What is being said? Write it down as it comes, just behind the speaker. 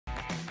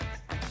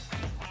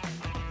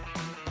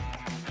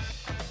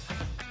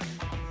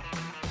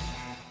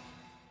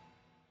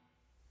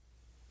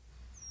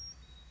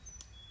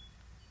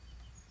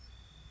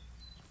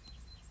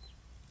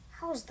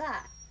How's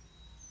that?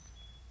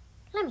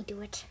 Let me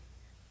do it.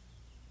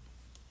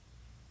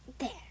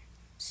 There.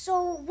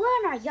 So we're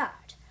in our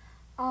yard.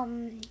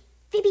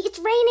 Phoebe, it's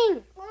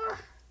raining. Ugh.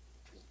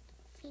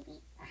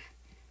 Phoebe.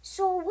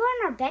 So we're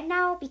in our bed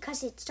now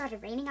because it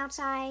started raining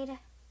outside.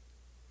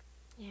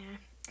 Yeah.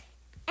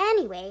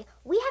 Anyway,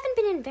 we haven't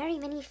been in very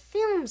many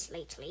films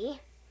lately.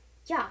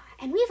 Yeah,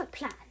 and we have a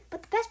plan.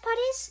 But the best part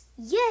is,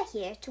 you're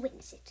here to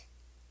witness it.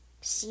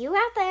 See you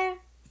out there.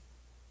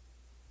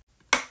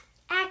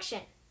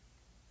 Action.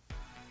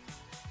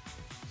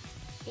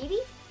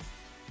 Phoebe?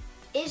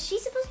 Is she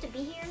supposed to be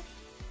here?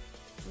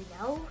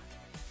 No.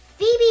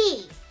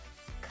 Phoebe!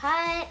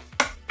 Cut.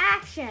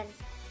 Action.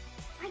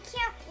 I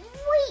can't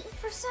wait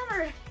for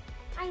summer.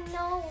 I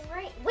know,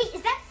 right? Wait,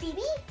 is that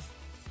Phoebe?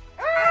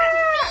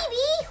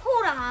 Phoebe!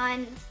 Hold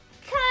on.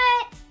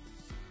 Cut.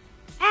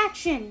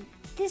 Action.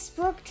 This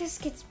book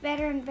just gets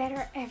better and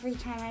better every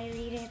time I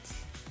read it.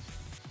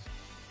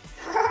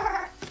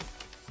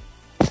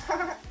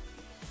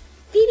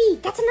 Phoebe,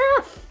 that's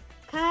enough.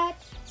 Cut.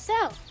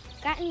 So,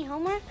 got any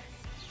homework?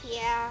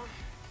 Yeah.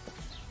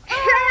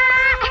 Phoebe,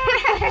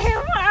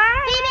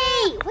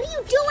 what are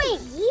you doing?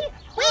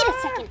 Wait a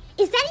second.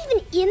 Is that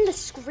even in the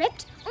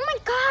script? Oh my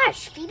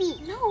gosh,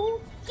 Phoebe.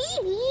 No,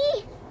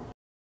 Phoebe.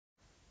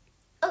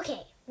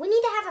 Okay, we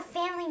need to have a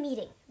family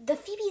meeting. The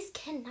Phoebes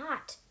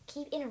cannot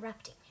keep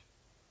interrupting.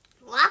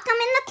 Lock them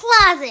in the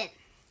closet.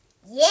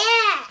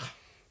 Yeah.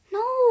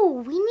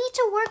 No, we need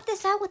to work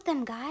this out with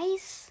them,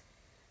 guys.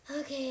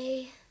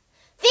 Okay.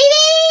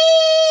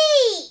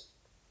 Phoebe!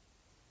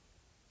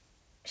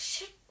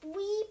 Should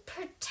we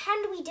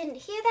pretend we didn't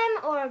hear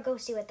them or go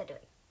see what they're doing?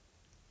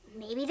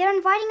 Maybe they're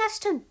inviting us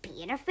to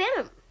be in a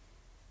film.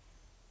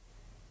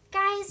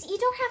 Guys, you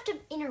don't have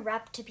to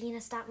interrupt to be in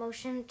a stop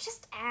motion.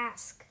 Just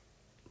ask.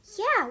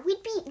 Yeah,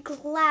 we'd be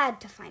glad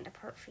to find a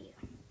part for you.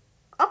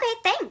 Okay,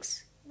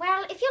 thanks.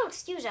 Well, if you'll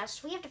excuse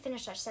us, we have to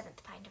finish our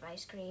 7th pint of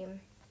ice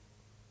cream.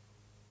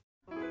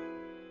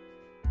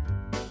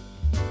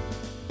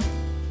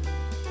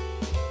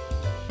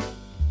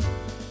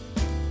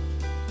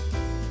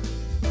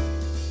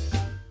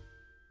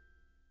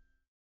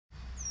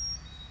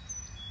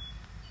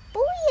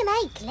 Boy, am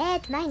I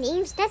glad my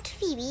name's not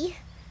Phoebe.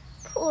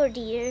 Poor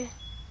dear.